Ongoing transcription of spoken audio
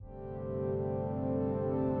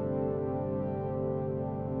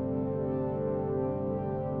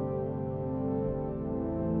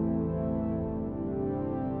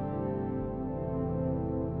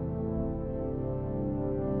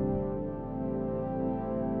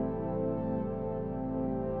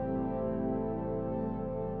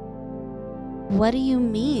What do you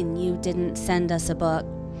mean you didn't send us a book?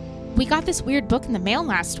 We got this weird book in the mail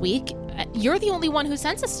last week. You're the only one who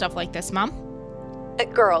sends us stuff like this, Mom.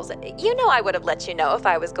 Girls, you know I would have let you know if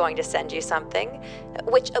I was going to send you something.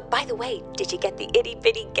 Which, by the way, did you get the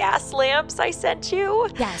itty-bitty gas lamps I sent you?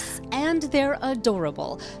 Yes, and they're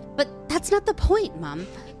adorable. But that's not the point, Mom.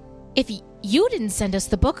 If you didn't send us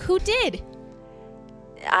the book, who did?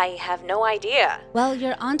 I have no idea. Well,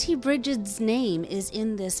 your Auntie Bridget's name is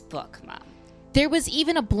in this book, Mom. There was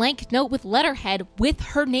even a blank note with letterhead with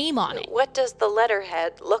her name on it. What does the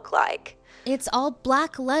letterhead look like? It's all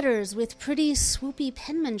black letters with pretty swoopy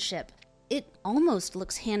penmanship. It almost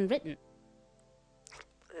looks handwritten.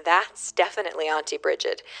 That's definitely Auntie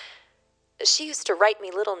Bridget. She used to write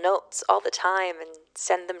me little notes all the time and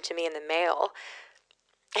send them to me in the mail.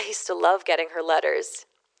 I used to love getting her letters,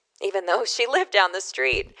 even though she lived down the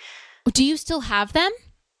street. Do you still have them?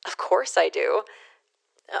 Of course I do.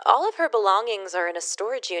 All of her belongings are in a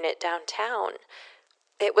storage unit downtown.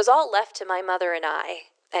 It was all left to my mother and I,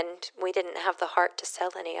 and we didn't have the heart to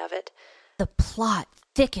sell any of it. The plot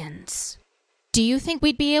thickens. Do you think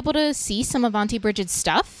we'd be able to see some of Auntie Bridget's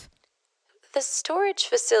stuff? The storage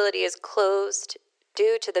facility is closed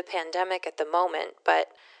due to the pandemic at the moment,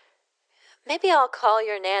 but maybe I'll call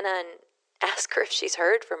your Nana and ask her if she's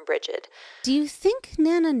heard from Bridget. Do you think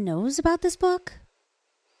Nana knows about this book?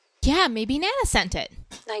 Yeah, maybe Nana sent it.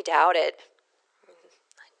 I doubt it.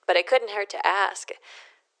 But it couldn't hurt to ask.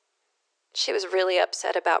 She was really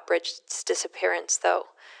upset about Bridget's disappearance, though.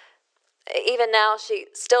 Even now, she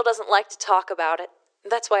still doesn't like to talk about it.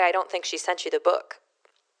 That's why I don't think she sent you the book.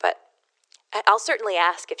 But I'll certainly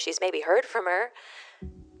ask if she's maybe heard from her.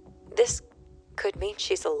 This could mean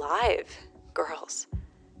she's alive, girls.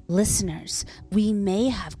 Listeners, we may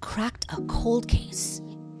have cracked a cold case.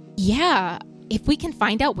 Yeah, if we can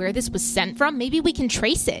find out where this was sent from, maybe we can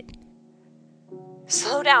trace it.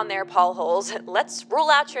 Slow down there, Paul Holes. Let's rule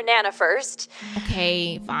out your Nana first.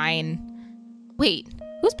 Okay, fine. Wait,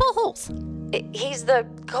 who's Paul Holes? He's the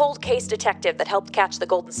cold case detective that helped catch the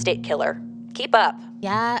Golden State Killer. Keep up.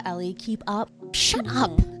 Yeah, Ellie, keep up. Shut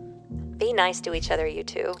up. Be nice to each other, you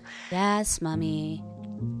two. Yes, Mummy.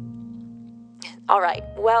 All right,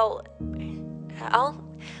 well, I'll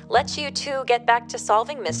let you two get back to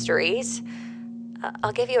solving mysteries.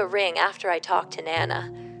 I'll give you a ring after I talk to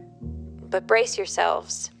Nana. But brace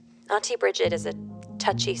yourselves. Auntie Bridget is a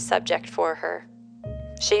touchy subject for her.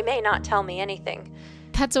 She may not tell me anything.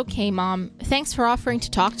 That's okay, Mom. Thanks for offering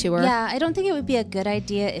to talk to her. Yeah, I don't think it would be a good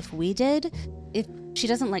idea if we did. If she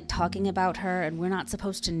doesn't like talking about her and we're not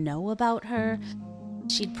supposed to know about her,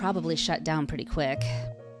 she'd probably shut down pretty quick.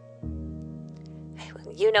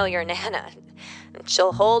 You know your Nana.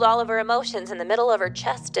 She'll hold all of her emotions in the middle of her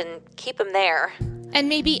chest and keep them there. And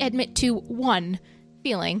maybe admit to one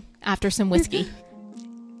feeling after some whiskey.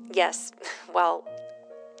 Yes, well,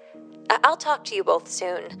 I'll talk to you both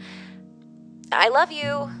soon. I love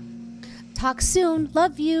you. Talk soon.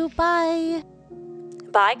 Love you. Bye.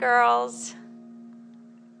 Bye, girls.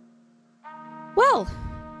 Well,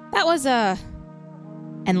 that was,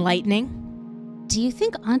 enlightening. Do you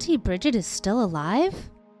think Auntie Bridget is still alive?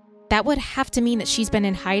 That would have to mean that she's been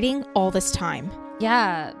in hiding all this time.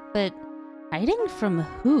 Yeah, but hiding from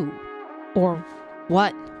who? Or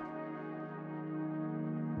what?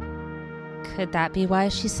 Could that be why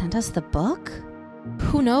she sent us the book?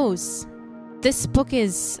 Who knows? This book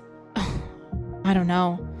is... I don't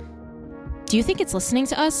know. Do you think it's listening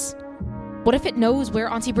to us? What if it knows where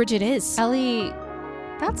Auntie Bridget is? Ellie,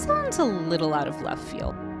 that sounds a little out of left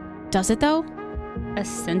field. Does it, though? A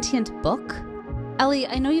sentient book? Ellie,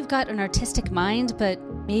 I know you've got an artistic mind, but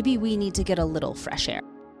maybe we need to get a little fresh air.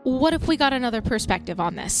 What if we got another perspective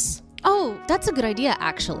on this? Oh, that's a good idea,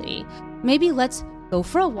 actually. Maybe let's go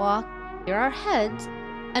for a walk, clear our heads,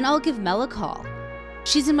 and I'll give Mel a call.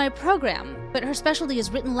 She's in my program, but her specialty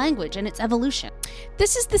is written language and its evolution.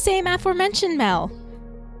 This is the same aforementioned Mel,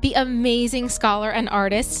 the amazing scholar and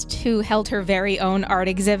artist who held her very own art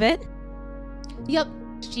exhibit. Yep,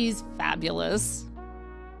 she's fabulous.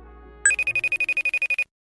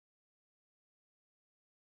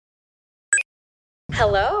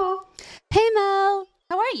 Hello. Hey, Mel.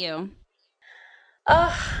 How are you?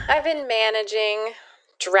 I've been managing,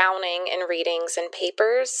 drowning in readings and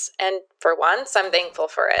papers, and for once, I'm thankful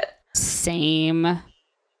for it. Same.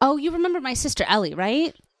 Oh, you remember my sister Ellie,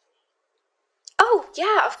 right? Oh,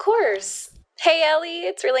 yeah, of course. Hey, Ellie,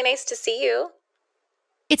 it's really nice to see you.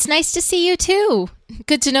 It's nice to see you, too.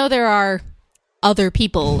 Good to know there are other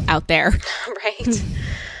people out there. Right.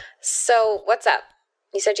 So, what's up?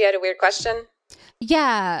 You said you had a weird question?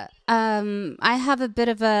 Yeah, I have a bit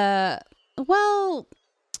of a, well,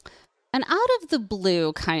 An out of the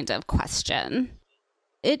blue kind of question.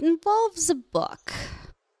 It involves a book.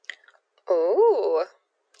 Ooh,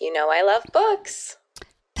 you know I love books.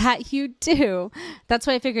 That you do. That's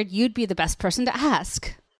why I figured you'd be the best person to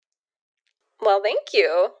ask. Well, thank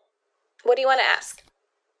you. What do you want to ask?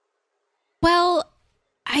 Well,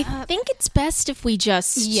 I think it's best if we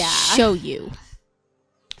just show you.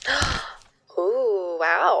 Ooh,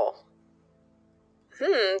 wow.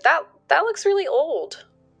 That looks really old.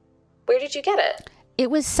 Where did you get it? It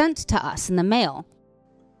was sent to us in the mail.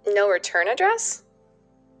 No return address?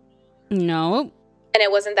 No. And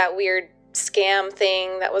it wasn't that weird scam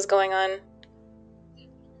thing that was going on?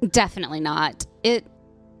 Definitely not.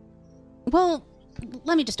 Well,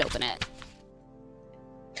 let me just open it.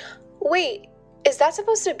 Wait, is that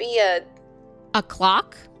supposed to be A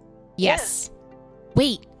clock? Yes.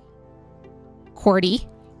 Wait. Cordy?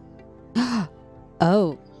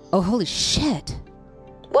 Oh, holy shit.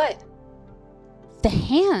 What? The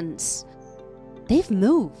hands. They've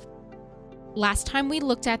moved. Last time we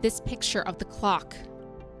looked at this picture of the clock,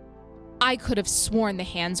 I could have sworn the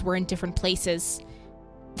hands were in different places.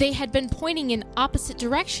 They had been pointing in opposite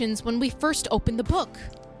directions when we first opened the book.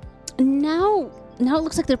 Now it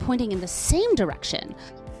looks like they're pointing in the same direction.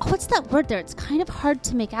 What's that word there? It's kind of hard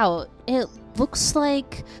to make out. It looks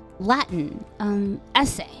like Latin.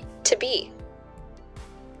 Essay. To be.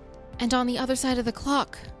 And on the other side of the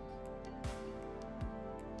clock,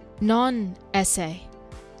 non-essay.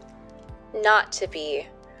 Not to be.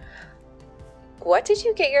 What did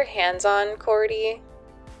you get your hands on, Cordy?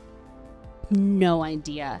 No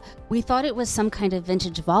idea. We thought it was some kind of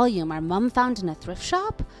vintage volume our mom found in a thrift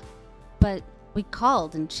shop, but we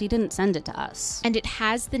called and she didn't send it to us. And it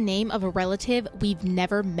has the name of a relative we've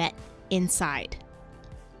never met inside.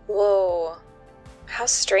 Whoa. How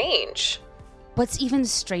strange. What's even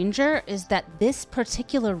stranger is that this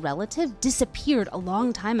particular relative disappeared a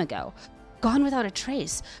long time ago. Gone without a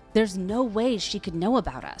trace. There's no way she could know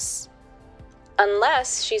about us.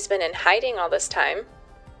 Unless she's been in hiding all this time.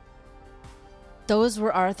 Those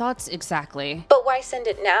were our thoughts exactly. But why send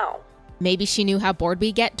it now? Maybe she knew how bored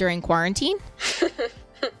we get during quarantine?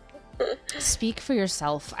 Speak for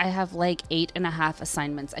yourself. I have like 8.5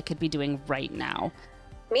 assignments I could be doing right now.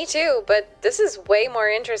 Me too, but this is way more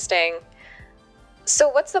interesting. So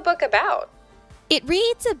what's the book about? It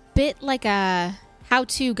reads a bit like a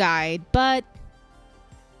how-to guide, but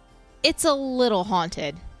it's a little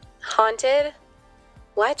haunted. Haunted?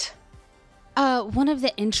 What? One of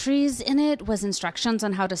the entries in it was instructions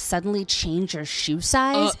on how to suddenly change your shoe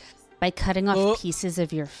size by cutting off pieces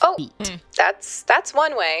of your feet. That's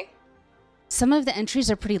one way. Some of the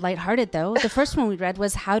entries are pretty lighthearted, though. The first one we read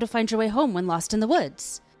was how to find your way home when lost in the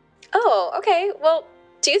woods. Oh, okay. Well,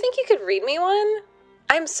 do you think you could read me one?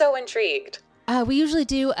 I'm so intrigued. We usually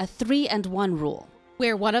do a 3-and-1 rule.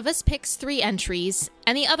 Where one of us picks 3 entries,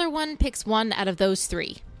 and the other one picks 1 out of those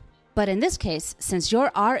 3. But in this case, since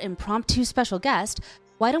you're our impromptu special guest,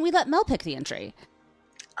 why don't we let Mel pick the entry?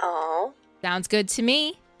 Oh. Sounds good to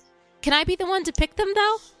me. Can I be the one to pick them,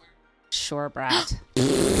 though? Sure, Brat.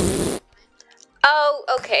 Oh,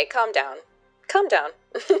 okay. Calm down. Calm down.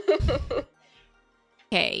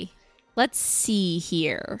 Okay, let's see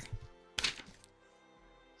here.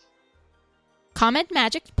 Comet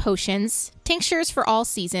Magic Potions, Tinctures for All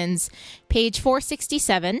Seasons, page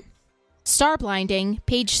 467. Star Blinding,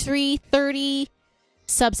 page 330.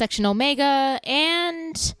 Subsection Omega,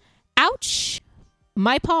 and... Ouch!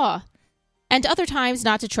 My paw. And Other Times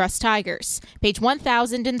Not to Trust Tigers, page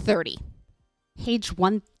 1030. Page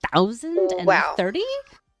 1030? Wow.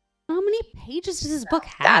 How many pages does this book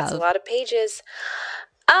have? That's a lot of pages.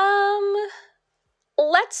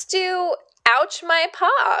 Let's do Ouch My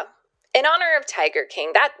Paw. In honor of Tiger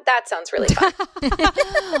King. That sounds really fun.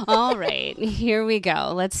 All right, here we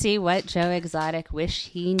go. Let's see what Joe Exotic wish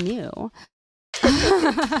he knew. All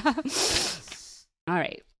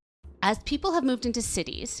right. As people have moved into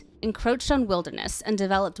cities, encroached on wilderness, and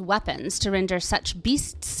developed weapons to render such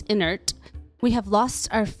beasts inert, we have lost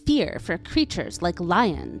our fear for creatures like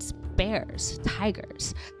lions, bears,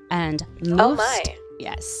 tigers, and most... Oh my.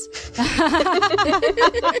 Yes.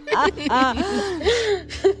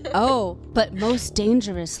 But most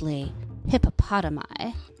dangerously,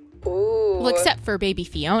 hippopotami. Ooh. Well, except for baby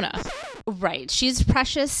Fiona. Right. She's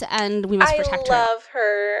precious and we must protect her. I love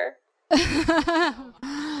her.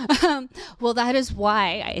 Well, that is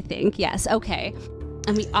why, I think. Yes. Okay.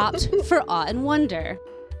 And we opt for awe and wonder.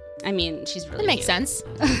 I mean, she's really That makes cute. sense.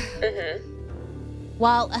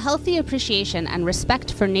 While a healthy appreciation and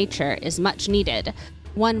respect for nature is much needed,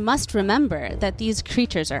 one must remember that these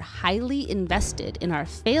creatures are highly invested in our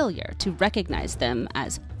failure to recognize them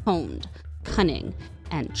as honed, cunning,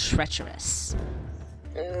 and treacherous.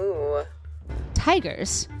 Ooh.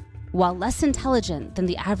 Tigers, while less intelligent than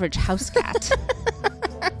the average house cat...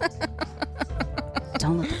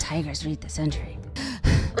 Don't let the tigers read this entry.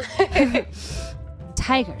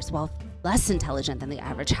 Tigers, while less intelligent than the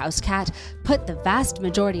average house cat, put the vast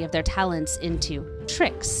majority of their talents into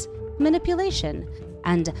tricks, manipulation,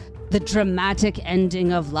 and the dramatic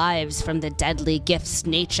ending of lives from the deadly gifts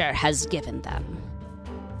nature has given them.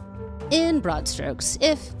 In broad strokes,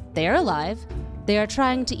 if they are alive, they are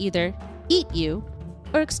trying to either eat you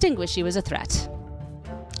or extinguish you as a threat.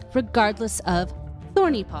 Regardless of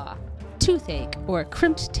thorny paw, toothache, or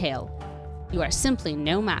crimped tail, you are simply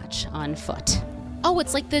no match on foot. Oh,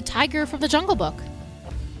 it's like the tiger from the Jungle Book.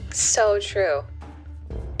 So true.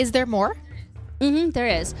 Is there more? There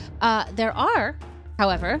is. There are,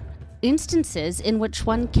 however, instances in which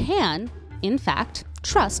one can, in fact,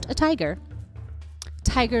 trust a tiger.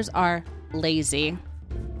 Tigers are lazy,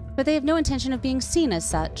 but they have no intention of being seen as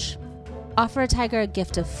such. Offer a tiger a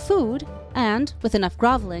gift of food, and, with enough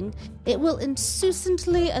groveling, it will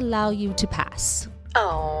insouciantly allow you to pass.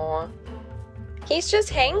 Oh, he's just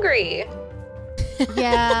hangry.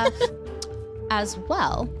 Yeah. As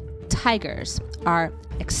well, tigers are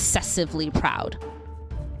excessively proud.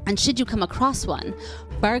 And should you come across one,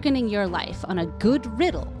 bargaining your life on a good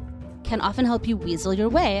riddle can often help you weasel your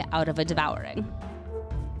way out of a devouring.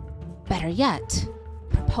 Better yet,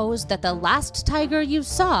 propose that the last tiger you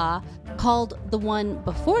saw called the one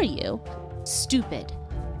before you stupid,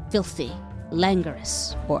 filthy,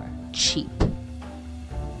 languorous, or cheap.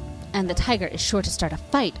 And the tiger is sure to start a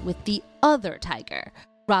fight with the other tiger,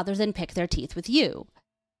 rather than pick their teeth with you.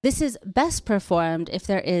 This is best performed if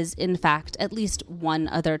there is, in fact, at least one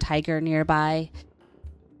other tiger nearby.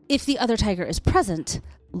 If the other tiger is present,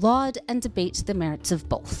 laud and debate the merits of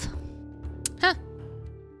both. Huh.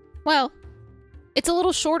 Well, it's a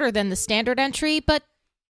little shorter than the standard entry, but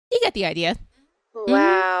you get the idea.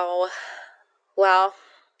 Wow. Well,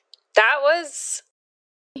 that was...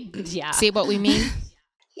 Yeah. See what we mean?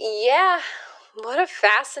 Yeah, what a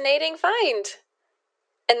fascinating find.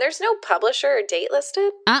 And there's no publisher or date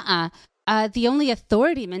listed? The only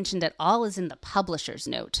authority mentioned at all is in the publisher's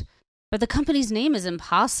note, but the company's name is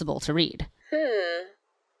impossible to read.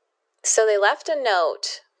 So they left a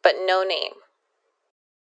note, but no name.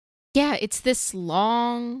 Yeah, it's this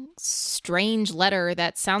long, strange letter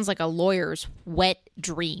that sounds like a lawyer's wet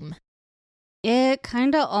dream. It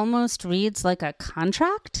kinda almost reads like a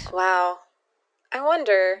contract. Wow. I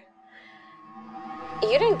wonder...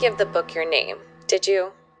 You didn't give the book your name, did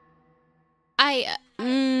you?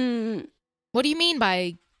 What do you mean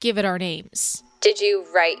by give it our names? Did you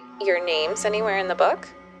write your names anywhere in the book?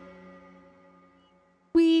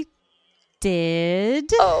 We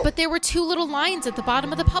did. Oh. But there were 2 little lines at the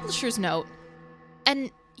bottom of the publisher's note.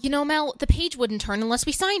 And, you know, Mel, the page wouldn't turn unless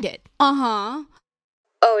we signed it. Uh-huh.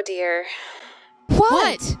 Oh, dear.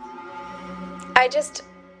 What?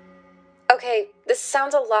 Okay, this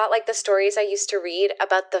sounds a lot like the stories I used to read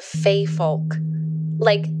about the Fae folk.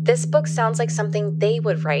 Like, this book sounds like something they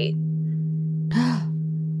would write.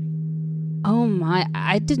 Oh my,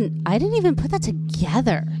 I didn't even put that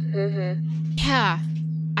together. Yeah,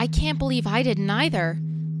 I can't believe I didn't either.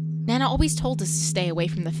 Nana always told us to stay away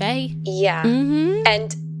from the Fae. Yeah.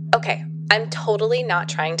 And, okay, I'm totally not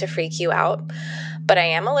trying to freak you out, but I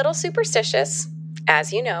am a little superstitious,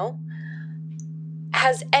 as you know.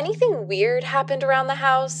 Has anything weird happened around the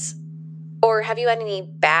house? Or have you had any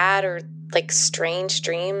bad or, strange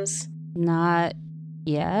dreams? Not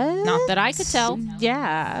yet. Not that I could tell.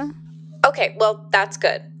 Yeah. Okay, well, that's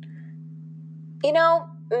good. You know,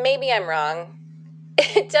 maybe I'm wrong.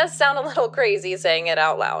 It does sound a little crazy saying it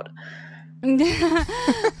out loud.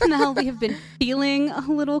 Now we have been feeling a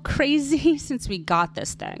little crazy since we got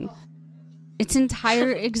this thing. Its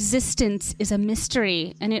entire existence is a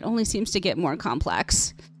mystery, and it only seems to get more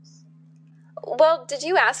complex. Well, did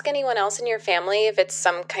you ask anyone else in your family if it's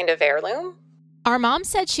some kind of heirloom? Our mom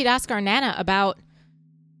said she'd ask our Nana about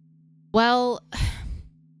the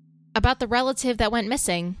relative that went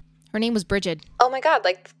missing. Her name was Bridget. Oh my god,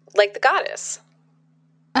 like the goddess.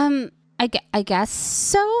 I guess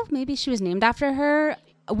so. Maybe she was named after her.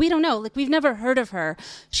 We don't know. We've never heard of her.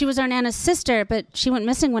 She was our Nana's sister, but she went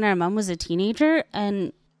missing when our mom was a teenager,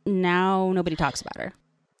 and now nobody talks about her.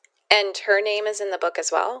 And her name is in the book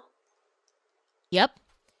as well? Yep.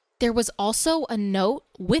 There was also a note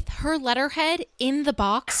with her letterhead in the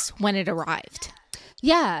box when it arrived.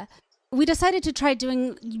 Yeah. We decided to try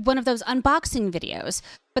doing one of those unboxing videos.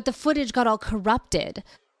 but the footage got all corrupted.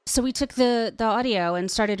 So we took the audio and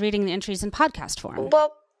started reading the entries in podcast form.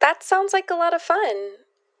 Well, that sounds like a lot of fun.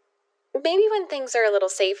 Maybe when things are a little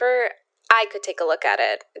safer, I could take a look at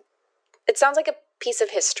it. It sounds like a piece of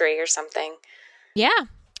history or something. Yeah.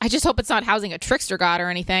 I just hope it's not housing a trickster god or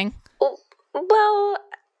anything. Well,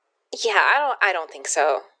 yeah, I don't think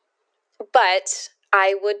so. But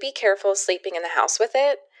I would be careful sleeping in the house with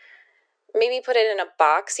it. Maybe put it in a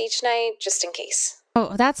box each night, just in case.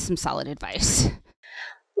 Oh, that's some solid advice.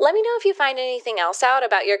 Let me know if you find anything else out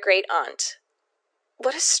about your great aunt.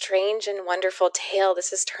 What a strange and wonderful tale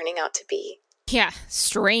this is turning out to be. Yeah,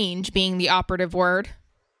 strange being the operative word.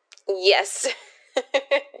 Yes.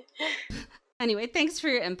 Anyway, thanks for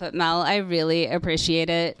your input, Mel. I really appreciate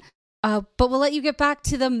it. But we'll let you get back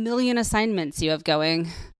to the million assignments you have going.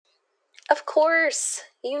 Of course.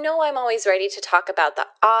 You know I'm always ready to talk about the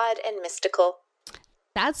odd and mystical.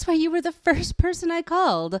 That's why you were the first person I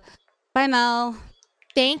called. Bye, Mel.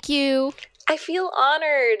 Thank you. I feel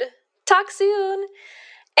honored. Talk soon.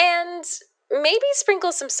 And maybe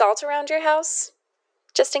sprinkle some salt around your house,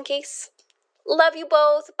 just in case. Love you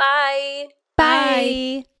both. Bye.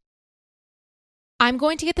 Bye. I'm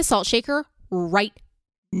going to get the salt shaker right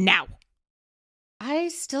now. I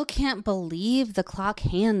still can't believe the clock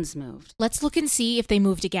hands moved. Let's look and see if they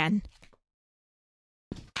moved again.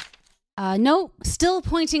 No, still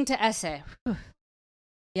pointing to essay.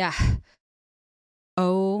 Yeah.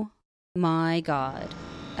 Oh my God.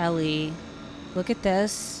 Ellie, look at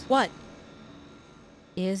this. What?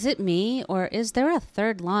 Is it me, or is there a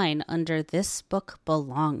third line under "this book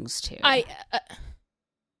belongs to"?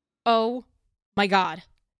 Oh my God.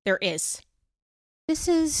 There is. This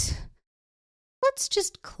is... Let's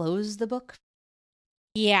just close the book.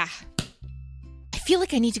 Yeah. I feel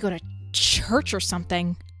like I need to go to church or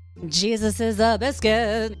something. Jesus is a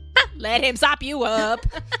biscuit. Let him sop you up.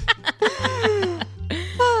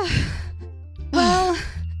 Well,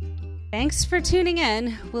 thanks for tuning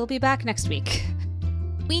in. We'll be back next week.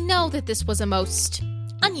 We know that this was a most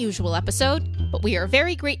unusual episode, but we are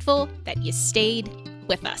very grateful that you stayed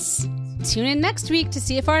with us. Tune in next week to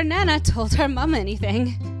see if our Nana told our mama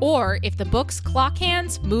anything. Or if the book's clock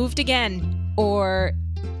hands moved again. Or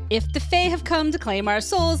if the Fae have come to claim our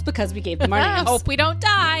souls because we gave them our names. Hope we don't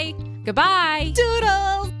die. Goodbye.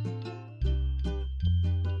 Doodles!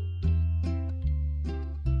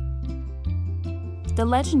 The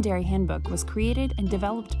Legendary Handbook was created and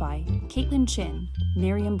developed by Caitlin Chin,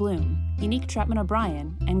 Miriam Bloom, Unique Trapman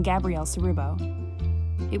O'Brien, and Gabrielle Cerubo.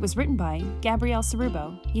 It was written by Gabrielle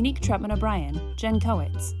Cerubo, Unique Trapman O'Brien, Jen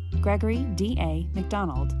Kowitz, Gregory D.A.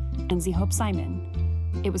 McDonald, and Zehope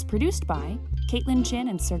Simon. It was produced by Caitlin Chin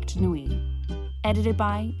and Cirque de Nuit. Edited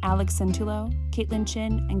by Alex Santullo, Caitlin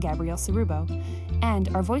Chin, and Gabrielle Cerubo. And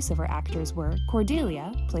our voiceover actors were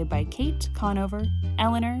Cordelia, played by Kate Conover,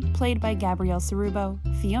 Eleanor, played by Gabrielle Cerubo,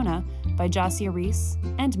 Fiona, by Josia Reese,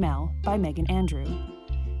 and Mel, by Megan Andrew.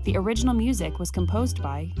 The original music was composed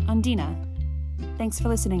by Undina. Thanks for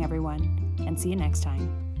listening, everyone, and see you next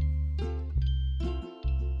time.